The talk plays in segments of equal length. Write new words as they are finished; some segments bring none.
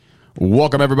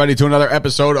Welcome, everybody, to another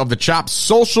episode of the Chop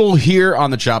Social here on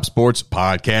the Chop Sports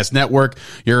Podcast Network.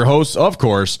 Your hosts, of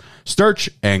course, Sturch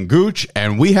and Gooch,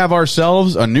 and we have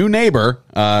ourselves a new neighbor,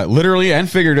 literally and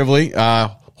figuratively,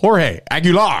 Jorge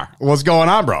Aguilar. What's going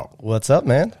on, bro? What's up,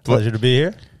 man? Pleasure to be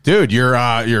here. Dude,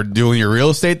 you're doing your real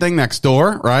estate thing next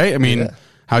door, right? I mean,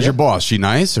 how's your boss? She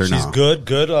nice or no? She's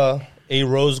good. A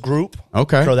Rose Group.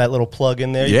 Okay. Throw that little plug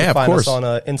in there. You can find us on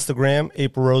Instagram,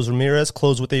 April Rose Ramirez,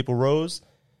 Close with April Rose.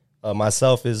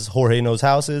 Myself is Jorge Knows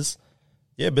Houses.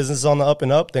 Yeah, business is on the up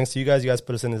and up. Thanks to you guys. You guys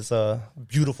put us in this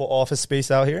beautiful office space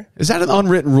out here. Is that an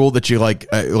unwritten rule that you like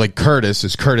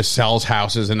Curtis sells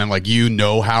houses and then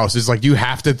houses? Like you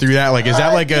have to do that? Like, is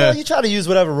that like you try to use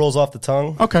whatever rolls off the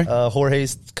tongue. Okay.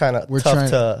 Jorge's kind of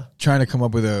tough trying to come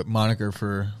up with a moniker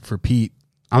for Pete.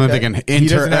 I'm thinking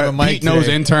Pete knows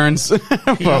interns,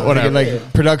 but whatever.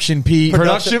 Like Production Pete.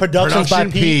 Productions by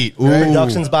Pete.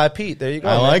 Productions by Pete. There you go.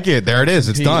 I like it. There it is.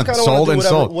 It's done.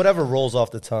 Sold. Whatever rolls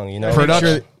off the tongue, you know.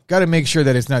 Got to make sure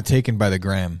that it's not taken by the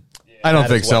gram. I don't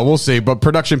think so. We'll see. But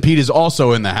Production Pete is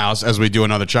also in the house as we do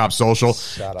another Chop Social.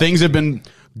 Things have been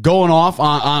going off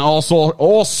on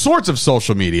all sorts of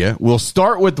social media. We'll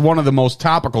start with one of the most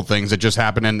topical things that just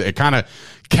happened, and it kind of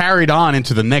carried on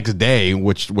into the next day,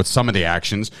 with some of the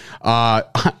actions.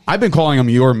 I've been calling him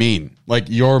Yermin, like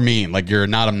you're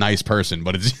not a nice person,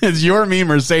 but it's Yermin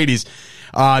Mercedes.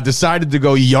 Decided to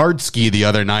go yard ski the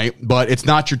other night, but it's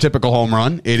not your typical home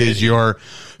run. It is your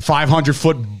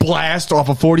 500-foot blast off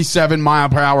a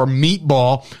 47-mile-per-hour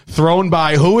meatball thrown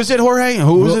by, who is it, Jorge?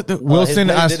 Who is it? Wilson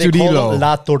Astudillo.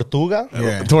 La Tortuga?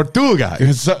 Yeah. Tortuga.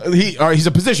 He's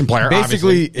a position player,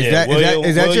 basically. Obviously.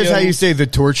 Is that just how you say the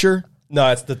torture? No,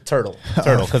 it's the turtle.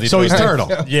 So he's turtle.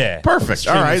 Yeah. Perfect.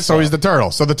 All right, so he's the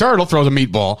turtle. So the turtle throws a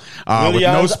meatball with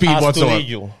no speed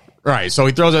whatsoever. Right, so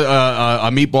he throws a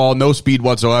meatball, no speed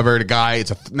whatsoever. The guy,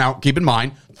 now keep in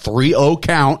mind, 3-0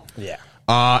 count. Yeah.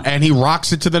 And he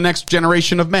rocks it to the next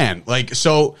generation of man. Like,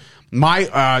 so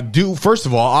first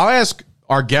of all, I'll ask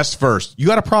our guest first. You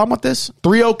got a problem with this?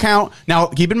 3-0 count. Now,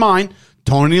 keep in mind,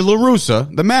 Tony La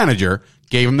Russa, the manager,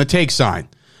 gave him the take sign.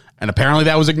 And apparently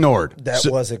that was ignored. That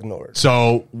was ignored.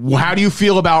 So how do you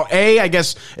feel about A, I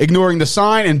guess, ignoring the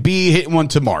sign, and B, hitting one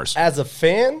to Mars? As a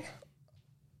fan,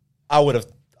 I would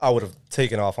have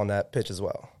taken off on that pitch as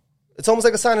well. It's almost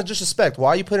like a sign of disrespect. Why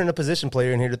are you putting a position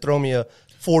player in here to throw me a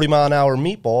 40-mile-an-hour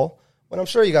meatball when I'm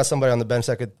sure you got somebody on the bench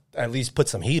that could at least put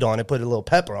some heat on it, put a little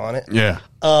pepper on it? Yeah.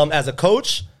 As a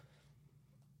coach,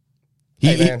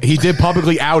 he did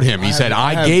publicly out him. He said,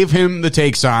 I gave him the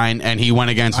take sign, and he went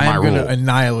against my rule. I'm going to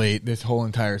annihilate this whole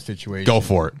entire situation. Go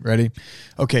for it. Ready?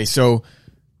 Okay, so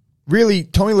really,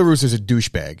 Tony La Russa is a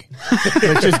douchebag.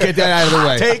 Let's just get that out of the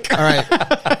way. All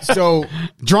right. So,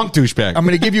 drunk douchebag. I'm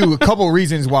going to give you a couple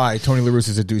reasons why Tony La Russa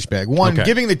is a douchebag. One,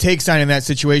 giving the take sign in that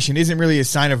situation isn't really a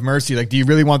sign of mercy. Like, do you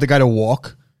really want the guy to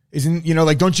walk?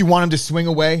 Don't you want him to swing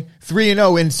away?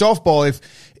 3-0 in softball.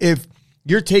 If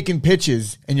you're taking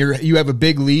pitches and you have a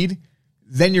big lead,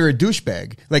 then you're a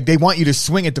douchebag. Like, they want you to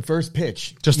swing at the first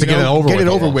pitch just to get it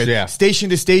over with. Yeah. Station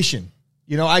to station.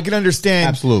 I can understand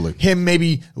absolutely him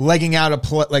maybe legging out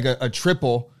a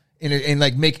triple and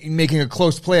making a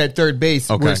close play at third base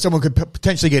where someone could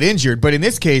potentially get injured. But in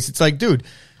this case, it's like, dude,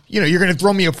 you're going to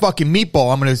throw me a fucking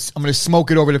meatball. I'm going to smoke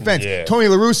it over the fence. Yeah. Tony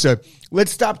La Russa,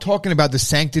 let's stop talking about the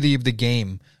sanctity of the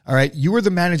game. All right, you were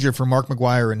the manager for Mark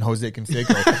McGuire and Jose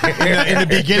Canseco in the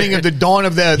beginning of the dawn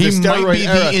of the steroid might be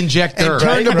era, the injector, and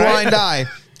turned a blind eye.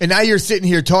 And now you're sitting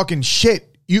here talking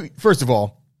shit. First of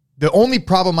all, the only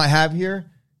problem I have here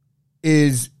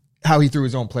is how he threw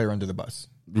his own player under the bus.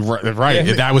 Right.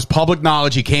 Yeah. That was public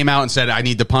knowledge. He came out and said, I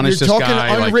need to punish this guy. You're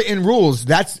talking unwritten rules.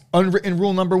 That's unwritten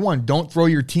rule number one. Don't throw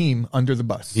your team under the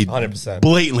bus. He 100%.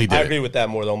 Blatantly did. I agree with that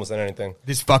more than almost than anything.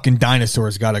 This fucking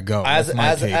dinosaur's got to go.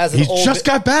 He just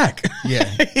got back. Yeah.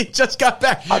 He just got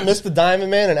back. I missed the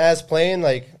Diamond Man, and as playing,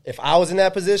 if I was in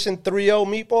that position, 3-0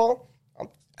 meatball.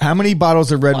 How many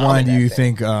bottles of red wine do you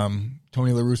think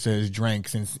Tony La Russa has drank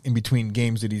since in between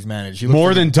games that he's managed?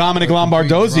 More than Dominic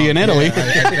Lombardozzi in Italy.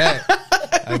 Yeah,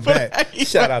 I bet.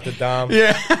 Shout out to Dom.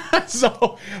 Yeah.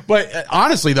 But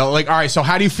honestly, though, all right, so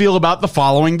how do you feel about the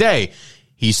following day?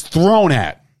 He's thrown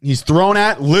at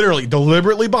literally,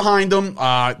 deliberately behind him,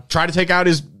 try to take out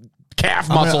his calf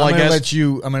muscle, I guess.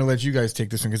 I'm going to let you guys take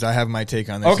this one because I have my take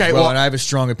on this. Okay, well, and I have a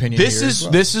strong opinion. This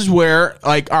is where,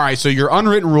 all right, so your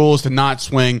unwritten rule is to not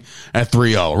swing at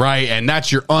 3-0, right? And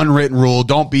that's your unwritten rule.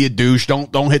 Don't be a douche.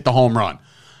 Don't hit the home run.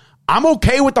 I'm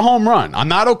okay with the home run. I'm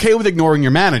not okay with ignoring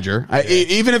your manager,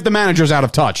 even if the manager's out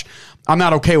of touch. I'm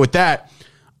not okay with that.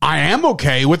 I am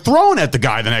okay with throwing at the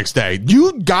guy the next day.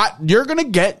 You're going to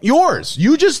get yours.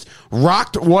 You just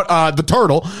rocked the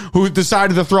turtle who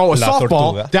decided to throw a softball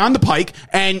tortuga. down the pike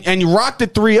and you rocked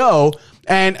it 3-0.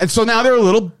 And so now they're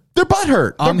butthurt. They're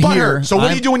butthurt. So what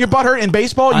do you do when you're butthurt in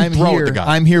baseball? You throw at the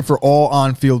guy. I'm here for all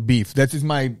on-field beef. That's just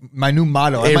my new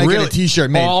motto. I might get a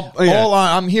T-shirt made.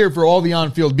 I'm here for all the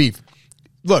on-field beef.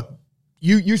 Look,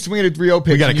 you swing at a 3-0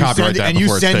 pitch and you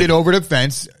send it over the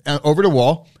fence, over the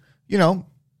wall. You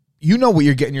know what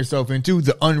you're getting yourself into.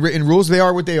 The unwritten rules, they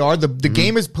are what they are. The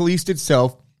game has policed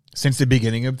itself since the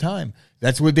beginning of time.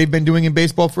 That's what they've been doing in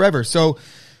baseball forever. So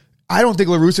I don't think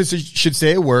La Russa should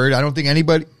say a word. I don't think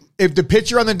anybody... If the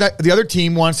pitcher on the other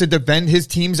team wants to defend his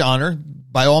team's honor,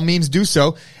 by all means do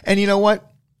so. And you know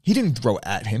what? He didn't throw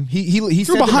at him. He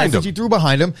threw behind him. He threw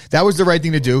behind him. That was the right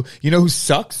thing to do. You know who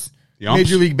sucks?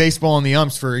 Major League Baseball and the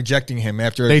umps for ejecting him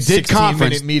after a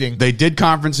 16-minute meeting. They did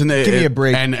conference in the... Give me a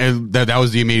break. And that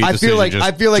was the immediate decision.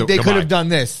 I feel like they could have done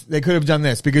this. They could have done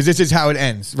this because this is how it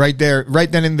ends. Right there,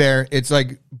 right then and there. It's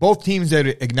like both teams that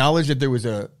acknowledged that there was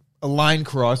a line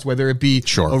cross, whether it be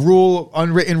a rule,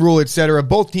 unwritten rule, etc.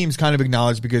 Both teams kind of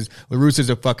acknowledged because La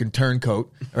Russa's a fucking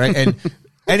turncoat, right?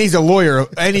 And he's a lawyer.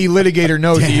 Any litigator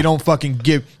knows that you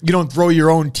don't throw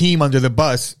your own team under the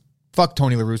bus. Fuck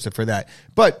Tony La Russa for that.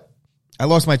 But I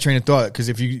lost my train of thought because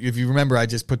if you remember, I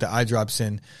just put the eye drops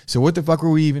in. So what the fuck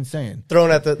were we even saying?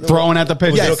 Throwing at the Yes.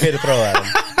 pitch. Is it okay to throw at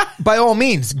him? By all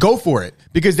means, go for it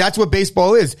because that's what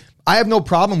baseball is. I have no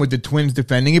problem with the Twins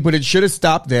defending it, but it should have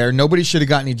stopped there. Nobody should have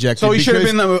gotten ejected. So he should have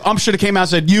been. Should have came out and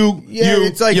said,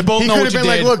 it's like you both he know could what have you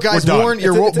been did. like, look, guys, warned.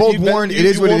 You're both warned. It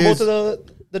is what it is.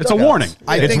 It's a warning.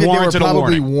 I think that they were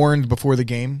probably warned before the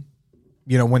game.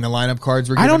 When the lineup cards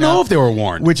were given I don't know out, if they were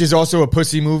warned. Which is also a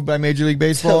pussy move by Major League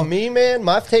Baseball. To me, man,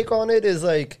 my take on it is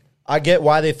like, I get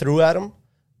why they threw at him,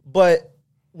 but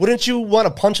wouldn't you want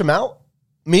to punch him out?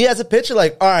 Me as a pitcher,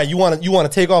 like, all right, you want to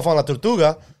take off on a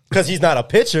Tortuga because he's not a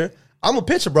pitcher. I'm a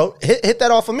pitcher, bro. Hit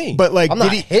that off of me. But like, I'm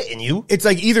not hitting you. It's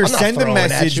like either send a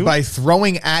message by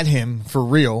throwing at him for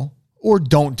real, or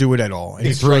don't do it at all.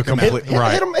 He threw a complete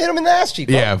right. Hit him in the ass cheek.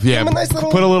 Bro. Yeah. Give him a nice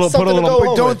little. Put a little.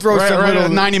 But don't throw right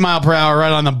at 90 mile per hour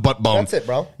right on the butt bone. That's it,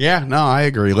 bro. Yeah. No, I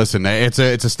agree. Listen, it's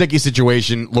a sticky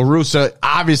situation. La Russa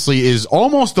obviously is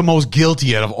almost the most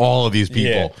guilty out of all of these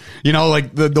people. Yeah.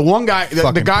 Like the one guy,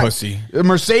 the guy, pussy.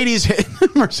 Mercedes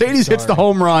hits the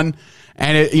home run.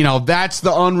 And that's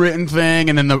the unwritten thing.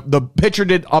 And then the pitcher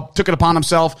took it upon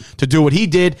himself to do what he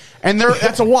did. And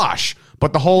that's a wash.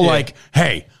 But the whole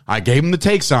hey, I gave him the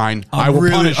take sign. I will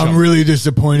punish him. I'm really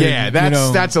disappointed. Yeah,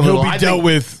 that's a little. He'll be dealt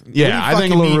with. Yeah, I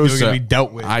think La Russa will be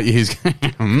dealt with. He's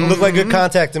look like good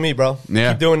contact to me, bro.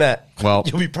 Yeah, keep doing that. Well,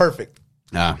 you'll be perfect.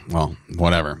 Well,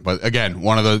 whatever. But again,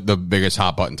 one of the biggest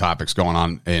hot button topics going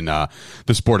on in the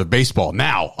sport of baseball.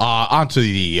 Now, onto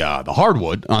the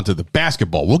hardwood, onto the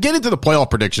basketball. We'll get into the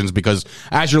playoff predictions because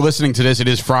as you're listening to this, it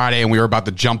is Friday and we are about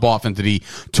to jump off into the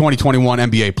 2021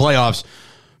 NBA playoffs.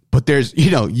 But there's,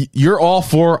 you're all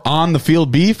for on the field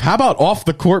beef. How about off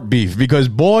the court beef? Because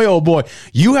boy, oh boy,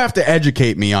 you have to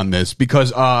educate me on this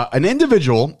because an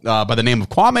individual by the name of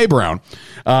Kwame Brown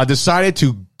decided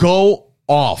to go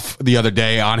off the other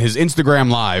day on his Instagram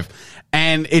Live.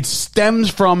 And it stems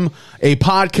from a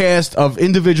podcast of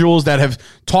individuals that have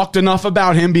talked enough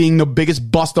about him being the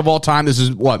biggest bust of all time. This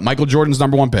is Michael Jordan's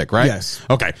 #1 pick, right? Yes.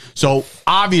 Okay. So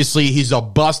obviously he's a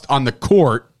bust on the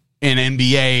court in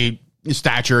NBA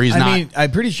stature.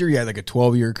 I'm pretty sure he had like a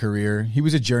 12-year career. He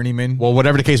was a journeyman. Well,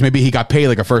 whatever the case may be, he got paid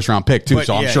like a first-round pick too.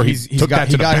 So I'm sure he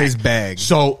got his bag.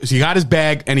 So he got his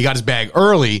bag, and he got his bag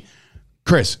early.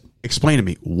 Chris, explain to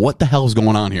me what the hell is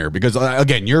going on here? Because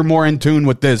again, you're more in tune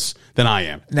with this than I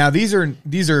am. Now these are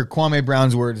Kwame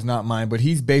Brown's words, not mine. But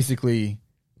he's basically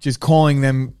just calling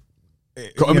them.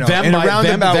 In a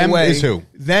roundabout way. Is who?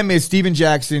 Them is Steven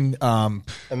Jackson, and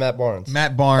Matt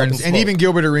Barnes, and even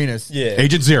Gilbert Arenas. Yeah,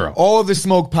 Agent Zero. All of the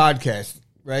Smoke podcast,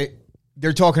 right?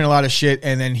 They're talking a lot of shit,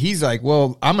 and then he's like,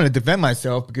 "Well, I'm going to defend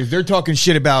myself because they're talking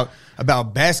shit about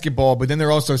basketball, but then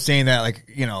they're also saying that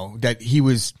that he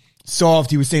was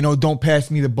soft. He was saying, "Oh, don't pass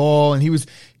me the ball," and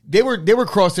they were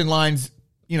crossing lines.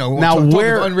 Now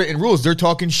where unwritten rules, they're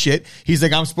talking shit. He's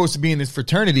like, I'm supposed to be in this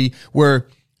fraternity where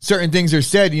certain things are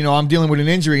said, I'm dealing with an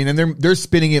injury, and then they're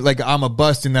spinning it like I'm a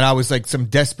bust and that I was like some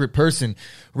desperate person.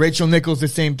 Rachel Nichols, the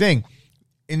same thing.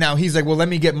 And now he's like, well, let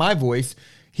me get my voice.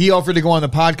 He offered to go on the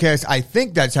podcast. I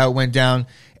think that's how it went down.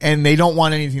 And they don't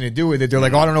want anything to do with it. They're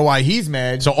like, oh, I don't know why he's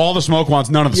mad. So all the smoke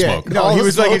wants none of the smoke. No, he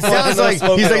was like, it sounds like,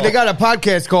 he's like, they got a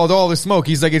podcast called All the Smoke.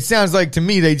 He's like, it sounds like to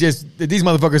me, these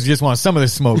motherfuckers just want some of the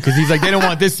smoke. Cause he's like, they don't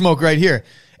want this smoke right here.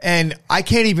 And I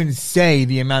can't even say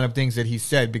the amount of things that he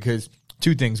said because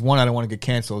two things. One, I don't want to get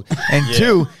canceled. And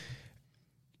two,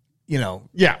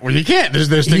 Yeah, well, you can't. There's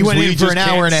things he went we in for just an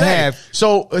hour can't and a say. half.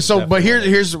 So, but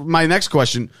here's my next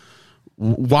question.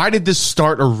 Why did this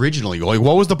start originally? Like,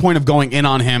 what was the point of going in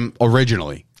on him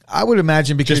originally? I would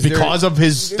imagine because of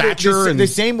his stature and the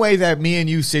same way that me and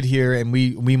you sit here and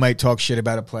we might talk shit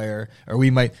about a player, or we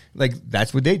might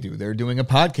that's what they do. They're doing a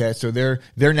podcast, so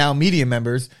they're now media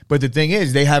members. But the thing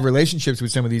is, they have relationships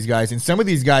with some of these guys, and some of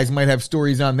these guys might have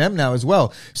stories on them now as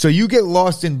well. So you get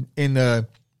lost in the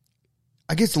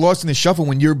shuffle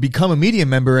when you become a media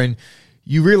member and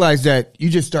you realize that you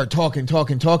just start talking,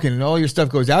 and all your stuff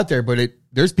goes out there, but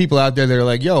there's people out there that are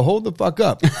like, yo, hold the fuck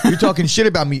up. You're talking shit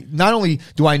about me. Not only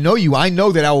do I know you, I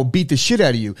know that I will beat the shit out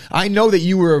of you. I know that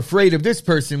you were afraid of this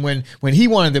person when he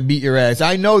wanted to beat your ass.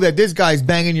 I know that this guy's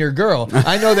banging your girl.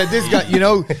 I know that this guy,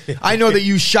 I know that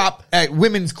you shop at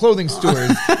women's clothing stores.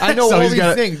 I know all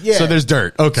these things. Yeah. So there's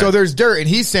dirt. Okay. So there's dirt. And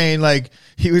he's saying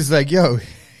he was like, yo,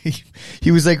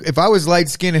 he was like, if I was light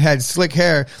skinned and had slick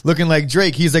hair looking like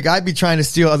Drake, he's like, I'd be trying to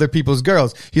steal other people's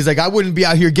girls. He's like, I wouldn't be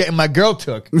out here getting my girl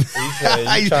took.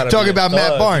 He's talking about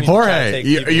Matt Barnes. Jorge,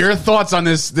 your thoughts on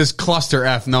this cluster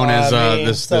F known as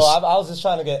this? I was just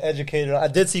trying to get educated. I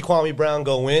did see Kwame Brown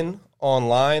go in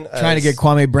online, trying to get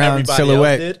Kwame Brown's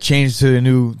silhouette changed to the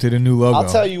new logo.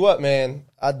 I'll tell you what, man,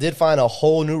 I did find a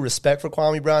whole new respect for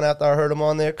Kwame Brown after I heard him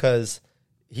on there, because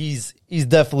he's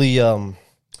definitely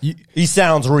he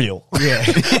sounds real. Yeah.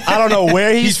 I don't know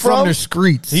where he's from the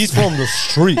streets. He's from the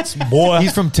streets, boy.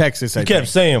 He's from Texas, I kept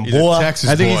saying, boy. I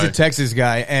think he's a Texas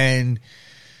guy. And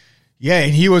yeah,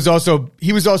 and he was also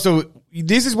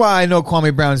this is why I know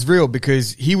Kwame Brown's real,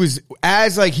 because he was,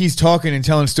 as he's talking and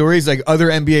telling stories, other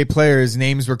NBA players'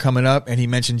 names were coming up, and he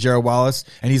mentioned Gerald Wallace,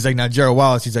 and he's like, now Gerald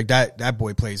Wallace, he's like, that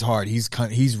boy plays hard. He's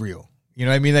real. You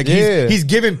know what I mean? He's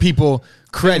giving people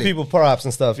credit. Giving people props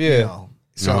and stuff, yeah.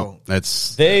 So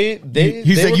that's he's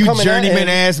like, you journeyman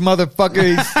ass motherfucker.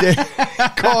 He's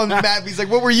calling Matt. He's like,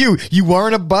 what were you? You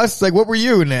weren't a bust? Like, what were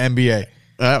you in the NBA?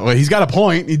 Well, he's got a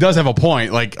point. He does have a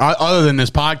point. Other than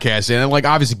this podcast, and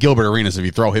obviously Gilbert Arenas, if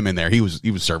you throw him in there, he was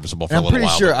serviceable for a little while. I'm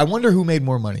pretty sure. I wonder who made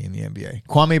more money in the NBA,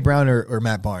 Kwame Brown or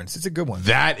Matt Barnes. It's a good one.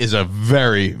 That is a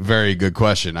very, very good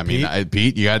question. I mean,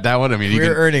 Pete, you got that one. I mean,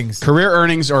 career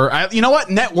earnings, or you know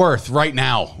what, net worth right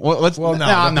now. No.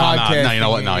 You know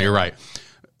what? No, you're right.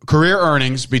 Career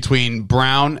earnings between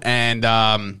Brown and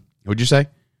what'd you say?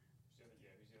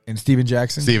 And Steven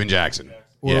Jackson.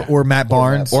 Or Matt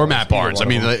Barnes. Or Matt Barnes. I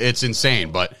mean, it's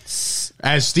insane. But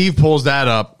as Steve pulls that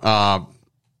up,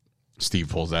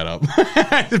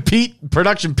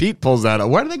 Production Pete pulls that up.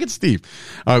 Why did they get Steve?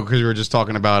 Because we were just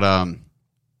talking about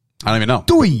I don't even know.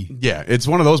 Dewey. Yeah, it's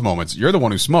one of those moments. You're the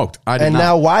one who smoked. I did not.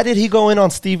 Now, why did he go in on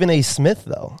Stephen A. Smith,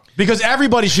 though? Because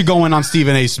everybody should go in on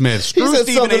Stephen A. Smith. Screw he said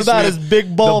Stephen something A. about Smith, his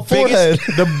big bald forehead.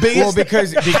 The biggest.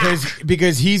 Well,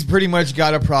 because he's pretty much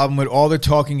got a problem with all the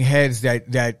talking heads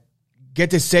that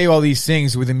get to say all these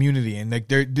things with immunity, and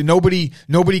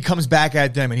nobody comes back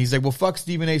at them. And he's like, well, fuck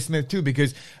Stephen A. Smith too,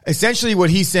 because essentially what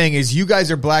he's saying is, you guys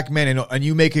are black men and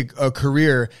you make a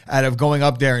career out of going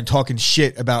up there and talking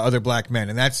shit about other black men,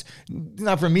 and that's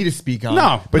not for me to speak on.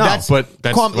 That's like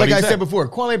I said before,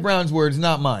 Kwame Brown's words,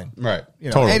 not mine. Right.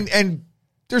 Totally. And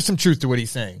there's some truth to what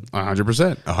he's saying.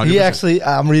 100%. He actually,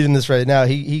 I'm reading this right now.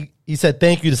 He said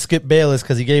thank you to Skip Bayless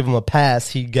because he gave him a pass.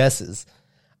 He guesses.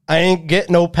 I ain't get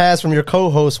no pass from your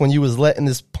co-host when you was letting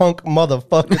this punk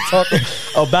motherfucker talk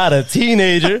about a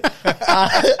teenager.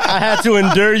 I had to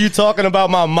endure you talking about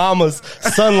my mama's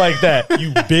son like that,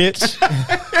 you bitch.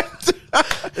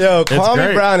 Yo,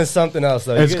 Kwame Brown is something else,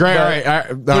 though. It's great. All right.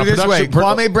 Put it this way,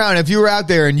 Kwame Brown, if you were out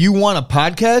there and you want a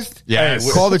podcast,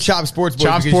 call the Chop Sports Boys.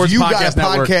 Chop Sports you Podcast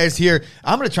got a podcast here.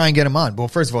 I'm going to try and get him on. Well,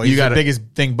 first of all, he's the biggest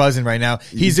thing buzzing right now.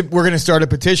 We're going to start a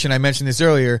petition. I mentioned this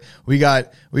earlier. We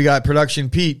got Production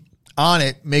Pete on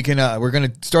it we're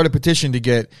going to start a petition to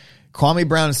get Kwame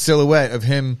Brown's silhouette of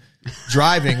him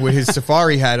driving with his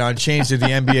safari hat on changed to the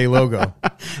NBA logo.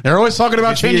 They're always talking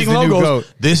about changing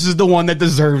logos. This is the one that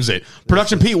deserves it.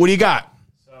 Production Pete, what do you got?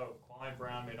 So Kwame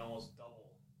Brown made almost double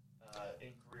in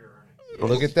career earnings.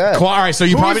 Look at that. All right, so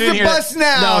you probably didn't hear that.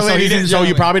 Now, no, so he didn't. So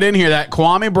you probably didn't hear that.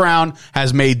 Kwame Brown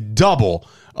has made double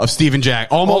of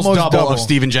almost double of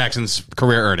Steven Jackson's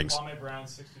career earnings. Kwame Brown,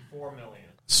 $64 million.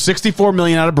 $64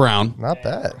 million out of Brown. Not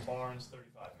bad. Barnes,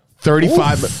 $35 million.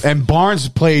 35, and Barnes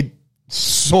played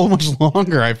so much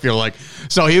longer, I feel like.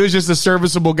 So he was just a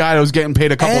serviceable guy that was getting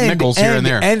paid a couple nickels here and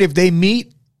there. And if they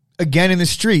meet again in the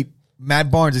street, Matt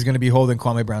Barnes is going to be holding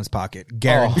Kwame Brown's pocket.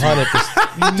 Guaranteed.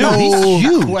 100%. Dude, he's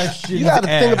huge. You got to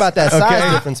think about that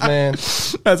size difference, man.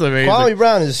 That's amazing. Kwame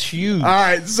Brown is huge. All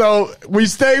right, so we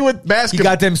stay with He basketball.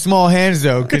 got them small hands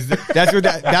though, because that's what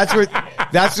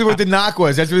the knock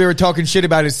was. That's what they were talking shit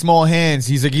about, his small hands.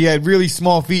 He's like, he had really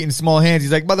small feet and small hands.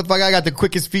 He's like, motherfucker, I got the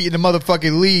quickest feet in the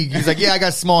motherfucking league. He's like, yeah, I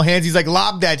got small hands. He's like,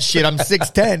 lob that shit. I'm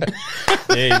 6'10".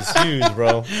 Yeah, he's huge,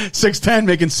 bro. 6'10",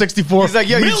 making $64 He's like,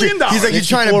 yeah, million. He's like, you're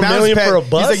trying to 64 bounce million past. for a He's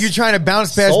bus? like, you're trying to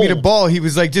bounce past me the Sold. ball. He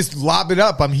was like, just lob it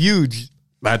up. I'm huge.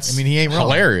 That's, I mean, he ain't wrong.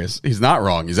 hilarious. He's not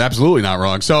wrong. He's absolutely not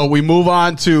wrong. So we move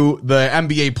on to the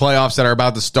NBA playoffs that are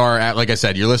about to start. At, like I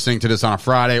said, you're listening to this on a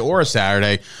Friday or a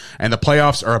Saturday, and the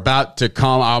playoffs are about to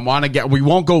come. I want to get. We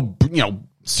won't go,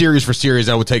 series for series.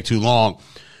 That would take too long.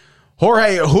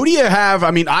 Jorge, who do you have? I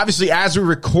mean, obviously, as we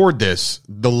record this,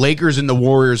 the Lakers and the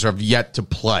Warriors have yet to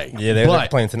play. Yeah, they're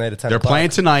playing tonight at 10 They're o'clock. playing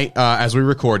tonight as we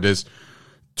record this.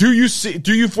 Do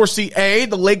you foresee A,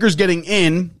 the Lakers getting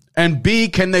in, and B,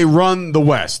 can they run the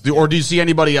West? Or do you see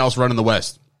anybody else running the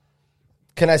West?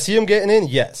 Can I see him getting in?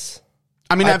 Yes.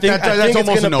 I mean, I think that's it's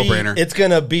almost a gonna be- no-brainer. It's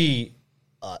going to be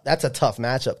that's a tough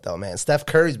matchup, though, man. Steph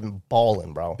Curry's been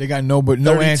balling, bro. They got no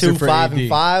answer for 5 AD. and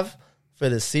 5 for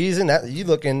the season.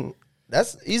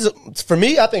 For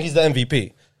me, I think he's the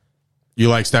MVP. You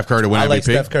like Steph Curry to win I MVP? like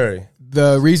Steph Curry.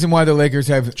 The reason why the Lakers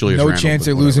have Julius no Randle, chance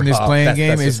but of losing this whatever. playing That's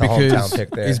game is just a hometown pick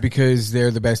there. because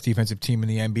they're the best defensive team in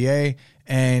the NBA,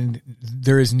 and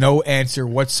there is no answer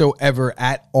whatsoever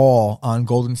at all on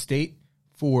Golden State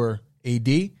for AD.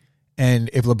 And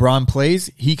if LeBron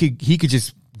plays, he could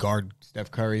just guard Steph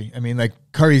Curry. I mean, like,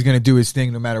 Curry's going to do his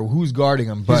thing no matter who's guarding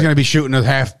him. But He's going to be shooting the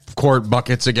half-court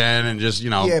buckets again and just,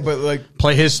 but like,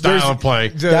 play his style of play.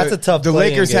 That's a tough The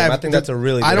playing Lakers game. have. I think that's a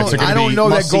really good I don't. It's gonna I don't be know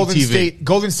that must-see TV.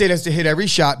 Golden State has to hit every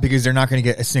shot because they're not going to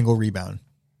get a single rebound.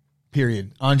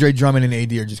 Period. Andre Drummond and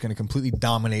AD are just going to completely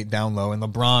dominate down low, and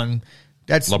LeBron.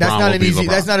 That's LeBron not will an be easy. LeBron.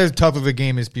 That's not as tough of a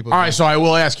game as people. All think. right, so I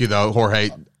will ask you, though, Jorge,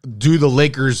 do the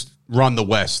Lakers run the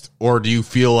West? Or do you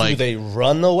feel Do like... they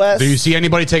run the West? Do you see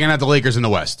anybody taking out the Lakers in the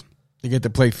West? They get to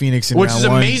play Phoenix in Which round is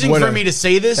one. amazing What for a- me to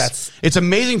say this. That's- It's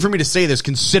amazing for me to say this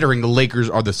considering the Lakers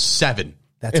are the 7,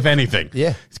 if anything.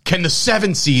 Yeah. Can the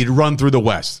 7 seed run through the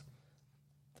West?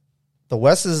 The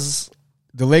West is...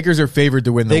 The Lakers are favored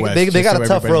to win the West. They just got so a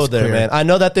tough everybody's road there, clear. man. I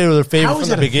know that they were How favored is from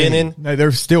that the a thing? beginning. No,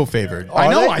 they're still favored. I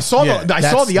know. they? I saw Yeah, the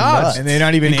odds. nuts. And they're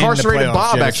not even Incarcerated in the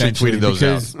playoffs Bob yet, actually essentially, tweeted those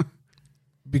because, out.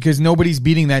 because nobody's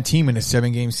beating that team in a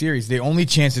 7-game series. The only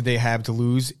chance that they have to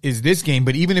lose is this game.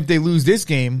 But even if they lose this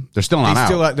game, They're still not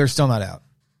out. They're still not out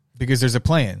because there's a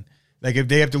play-in. Like, if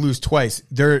they have to lose twice,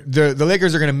 the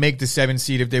Lakers are going to make the 7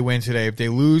 seed if they win today. If they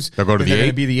lose, They'll go to the they're going 8?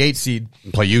 to be the 8 seed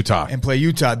Play Utah. and play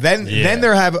Utah. Then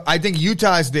there have. I think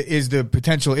Utah is the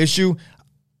potential issue.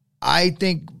 I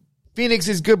think Phoenix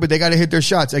is good, but they got to hit their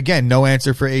shots. Again, no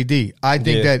answer for AD. I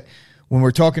think that when we're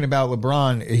talking about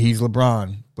LeBron, he's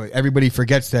LeBron, but everybody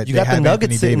forgets that You they got the have Nuggets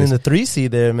Anthony sitting Davis. in the 3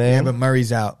 seed there, Yeah, man. but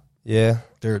Murray's out. Yeah.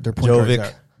 Their point guard's Jovic.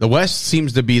 out. The West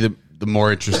seems to be the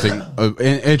more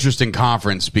interesting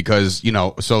conference because,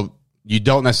 so you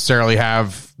don't necessarily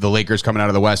have the Lakers coming out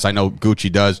of the West. I know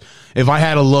Gucci does. If I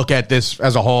had to look at this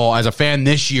as a whole, as a fan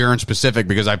this year in specific,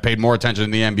 because I paid more attention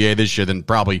to the NBA this year than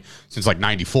probably since like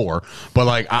 94. But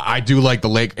like, I do like the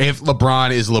Lakers. If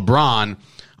LeBron is LeBron,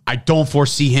 I don't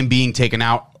foresee him being taken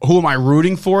out. Who am I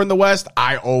rooting for in the West?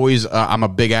 I always, I'm a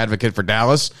big advocate for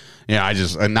Dallas. Yeah, I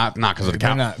just not because of the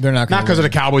Cowboys. They're not because of the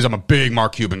Cowboys. I'm a big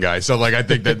Mark Cuban guy, so like I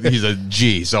think that he's a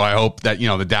G. So I hope that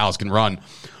the Dallas can run.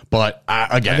 But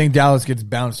again, I think Dallas gets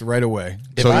bounced right away.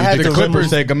 If so I you had think the to Clippers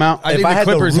remove- take them out. I If think I the had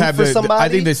to Clippers root have for the. I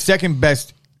somebody- think the second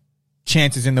best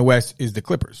chances in the West is the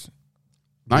Clippers.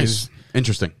 Nice,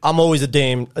 interesting. I'm always a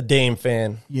Dame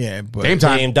fan. Yeah, but Game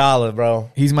time. Dame Dollar,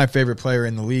 bro. he's my favorite player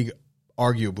in the league,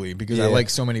 arguably, because I Yeah. like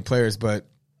so many players. But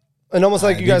And almost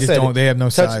like you they guys just said, don't- they have no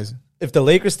size. If the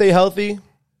Lakers stay healthy,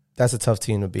 that's a tough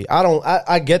team to beat.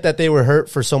 I get that they were hurt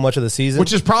for so much of the season.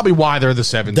 Which is probably why they're the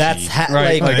 7th That's seed,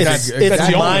 right. Like, It's that's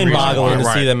the only mind-boggling reason to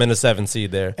why, see right. them in the 7th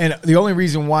seed there. And the only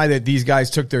reason why that these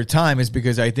guys took their time is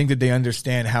because I think that they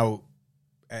understand how,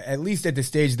 at least at the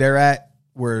stage they're at,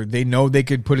 where they know they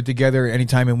could put it together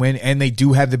anytime and win, and they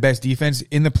do have the best defense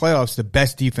in the playoffs. The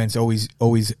best defense always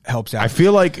helps out. I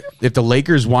feel like if the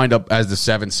Lakers wind up as the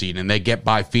 7th seed and they get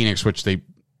by Phoenix, which they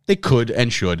could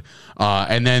and should,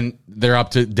 and then they're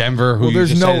up to Denver, who you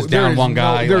just said is down one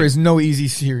guy. There is no easy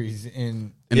series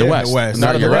in the West. Not No,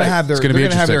 they're you're going right. to have their It's gonna be they're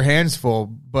going to have their interesting. hands full,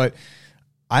 but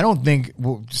I don't think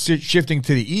shifting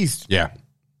to the East. Yeah,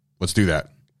 let's do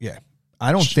that. Yeah,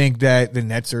 I don't think that the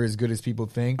Nets are as good as people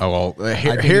think. Oh well, I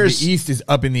think here's the East is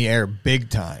up in the air big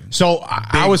time. So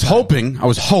I was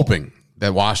hoping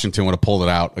that Washington would have pulled it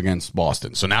out against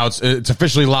Boston. So now it's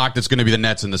officially locked. It's going to be the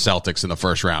Nets and the Celtics in the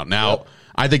first round. Now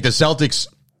I think the Celtics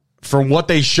from what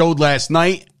they showed last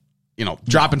night,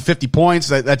 dropping 50 points,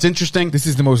 that's interesting. This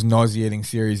is the most nauseating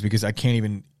series because I can't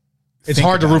even. It's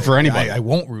hard to root for anybody. I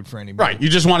won't root for anybody. Right. You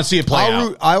just want to see it play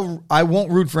out. I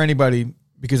won't root for anybody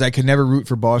because I can never root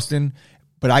for Boston,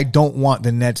 but I don't want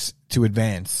the Nets to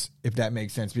advance, if that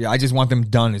makes sense. I just want them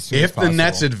done as soon as possible. If the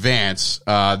Nets advance,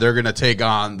 they're going to take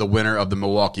on the winner of the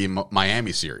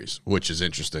Milwaukee-Miami series, which is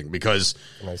interesting because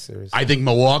nice series. I think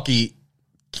Milwaukee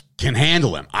can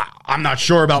handle him. I'm not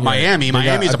sure about Miami.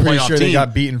 Miami's a playoff team. They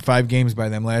got beaten 5 games by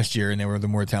them last year, and they were the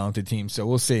more talented team. So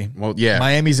we'll see. Well, yeah,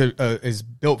 Miami's is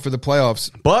built for the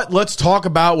playoffs. But let's talk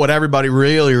about what everybody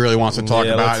really, really wants to talk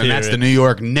about, and that's the New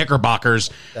York Knickerbockers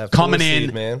coming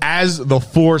in as the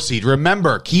 4 seed.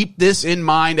 Remember, keep this in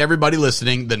mind, everybody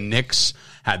listening. The Knicks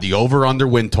had the over-under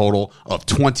win total of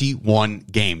 21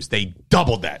 games. They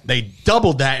doubled that.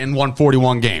 And won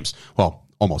 41 games. Well,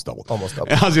 almost doubled. I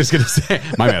was just going to say,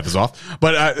 my math is off.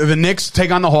 But the Knicks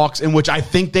take on the Hawks, in which I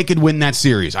think they could win that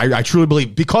series. I truly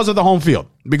believe, because of the home field.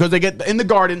 Because they get in the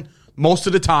Garden most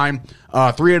of the time, 3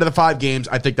 out of the 5 games,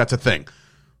 I think that's a thing.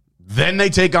 Then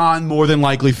they take on, more than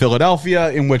likely,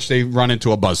 Philadelphia, in which they run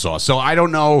into a buzzsaw. So I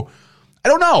don't know. I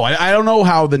don't know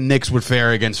how the Knicks would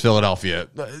fare against Philadelphia.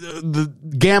 The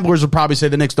gamblers would probably say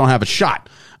the Knicks don't have a shot.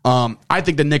 I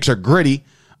think the Knicks are gritty.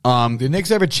 The Knicks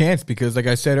have a chance because, like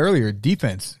I said earlier,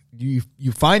 defense. You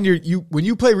find when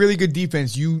you play really good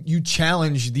defense, you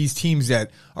challenge these teams that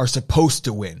are supposed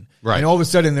to win, right? And all of a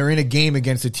sudden they're in a game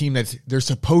against a team they're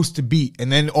supposed to beat,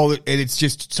 and then it's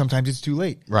just sometimes it's too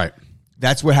late, right?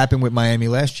 That's what happened with Miami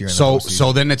last year. So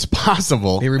then it's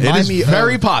possible.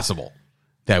 Very possible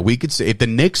that we could say if the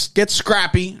Knicks get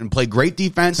scrappy and play great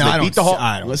defense, they beat the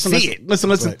Hawks. Listen.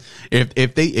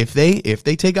 If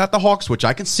they take out the Hawks, which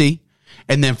I can see.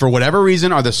 And then for whatever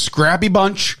reason are the scrappy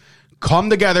bunch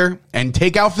come together and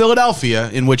take out Philadelphia,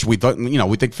 in which we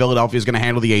think Philadelphia is going to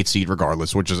handle the 8 seed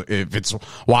regardless, which is if it's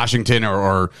Washington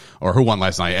or who won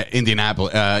last night,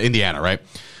 Indiana, right?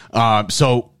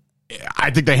 So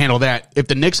I think they handle that. If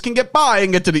the Knicks can get by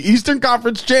and get to the Eastern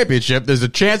Conference Championship, there's a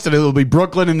chance that it will be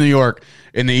Brooklyn and New York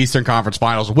in the Eastern Conference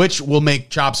Finals, which will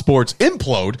make Chop Sports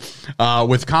implode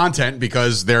with content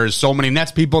because there's so many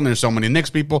Nets people and there's so many Knicks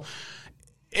people.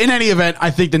 In any event,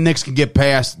 I think the Knicks can get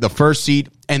past the 1st seed,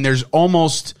 and there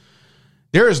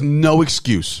is no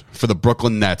excuse for the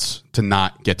Brooklyn Nets to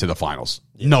not get to the finals.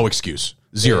 Yeah. No excuse.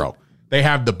 0. Yeah. They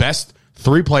have the best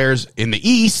 3 players in the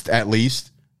East, at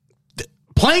least,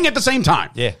 playing at the same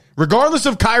time. Yeah. Regardless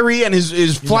of Kyrie and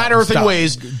his flat-earthing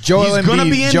ways, he's going to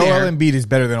be in there. Joel Embiid is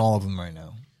better than all of them right now.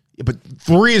 But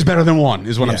 3 is better than 1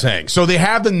 is what I'm saying. So they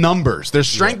have the numbers. Their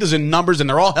strength is in numbers, and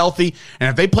they're all healthy. And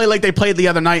if they play like they played the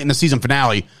other night in the season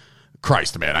finale,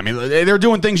 Christ, man. I mean, they're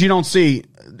doing things you don't see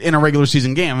in a regular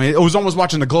season game. I mean, it was almost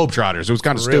watching the Globetrotters. It was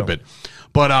kind of stupid.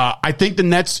 But I think the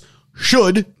Nets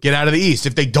should get out of the East.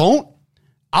 If they don't,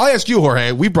 I'll ask you,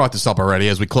 Jorge. We brought this up already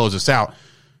as we close this out.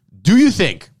 Do you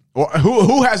think, or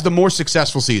who has the more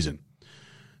successful season?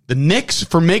 The Knicks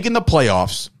for making the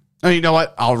playoffs. Oh, you know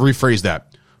what? I'll rephrase that.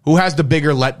 Who has the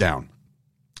bigger letdown?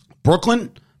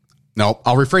 Brooklyn? No,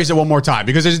 I'll rephrase it one more time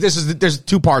because there's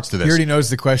 2 parts to this. He already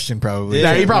knows the question, probably.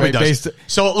 Yeah, he probably does.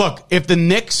 So look, if the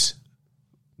Knicks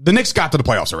got to the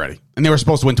playoffs already, and they were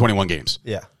supposed to win 21 games.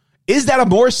 Yeah. Is that a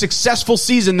more successful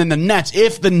season than the Nets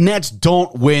if the Nets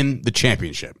don't win the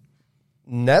championship?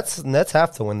 Nets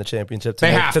have to win the championship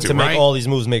to make all these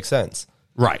moves make sense.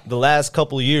 Right. The last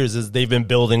couple of years is they've been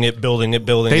building it.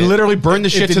 They literally burn the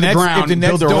shit to the ground and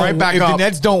build it right back up. If the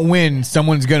Nets don't win,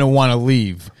 someone's going to want to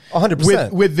leave.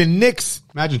 100%. With the Knicks,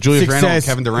 imagine Julius Randle and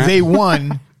Kevin Durant. They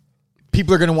won.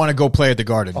 People are going to want to go play at the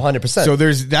Garden. 100%. So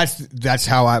that's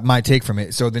how my take from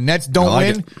it. So the Nets don't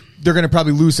win. They're going to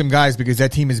probably lose some guys because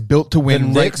that team is built to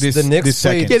win. The Knicks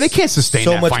second. Yeah, they can't sustain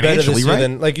so that much financially, better this year right?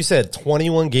 than, like you said,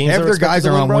 21 games. Half their guys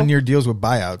are on 1-year deals with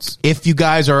buyouts. If you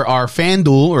guys are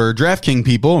FanDuel or DraftKings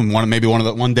people, and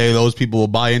one day those people will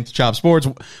buy into Chop Sports.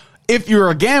 If you're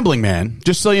a gambling man,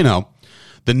 just so you know,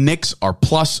 the Knicks are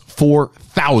plus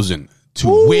 4,000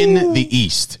 to win the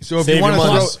East. So if you want to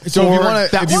throw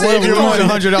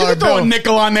 $100 throw a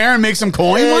nickel on there and make some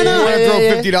coin, why not? If you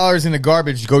want to throw $50 in the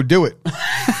garbage, go do it.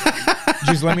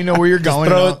 Just let me know where you're going.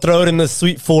 Throw it in the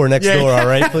Suite 4 next door, all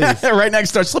right, please. Right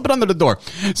next door. Slip it under the door.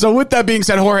 So with that being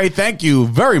said, Jorge, thank you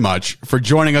very much for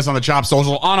joining us on the Chop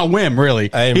Social on a whim, really.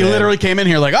 Hey, he literally came in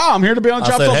here like, I'm here to be on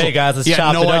Chop Social. Hey, guys, let's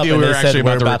chop it up. Idea we were actually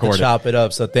about to record chop it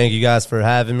up. So thank you guys for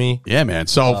having me. Yeah, man.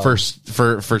 So for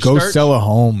go sell a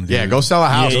home, dude. Yeah, go sell a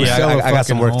house. I got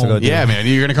some work to go do. Yeah, man.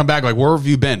 You're going to come back like, where have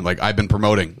you been? Like, I've been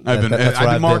promoting. I've been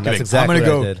marketing. That's exactly what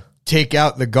I did. take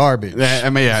out the garbage. I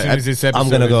mean, As soon as this episode I'm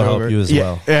going to go is help over. you as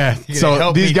well. Yeah. You're gonna So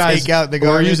help these me guys, take out the we're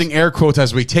garbage? using air quotes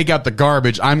as we take out the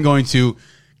garbage. I'm going to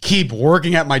keep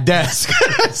working at my desk.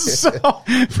 So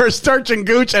for Starch and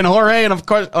Gooch and Jorge and of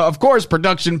course,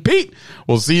 Production Pete,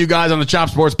 we'll see you guys on the Chop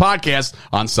Sports podcast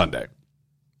on Sunday.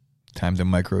 Time to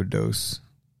microdose.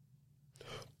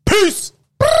 Peace.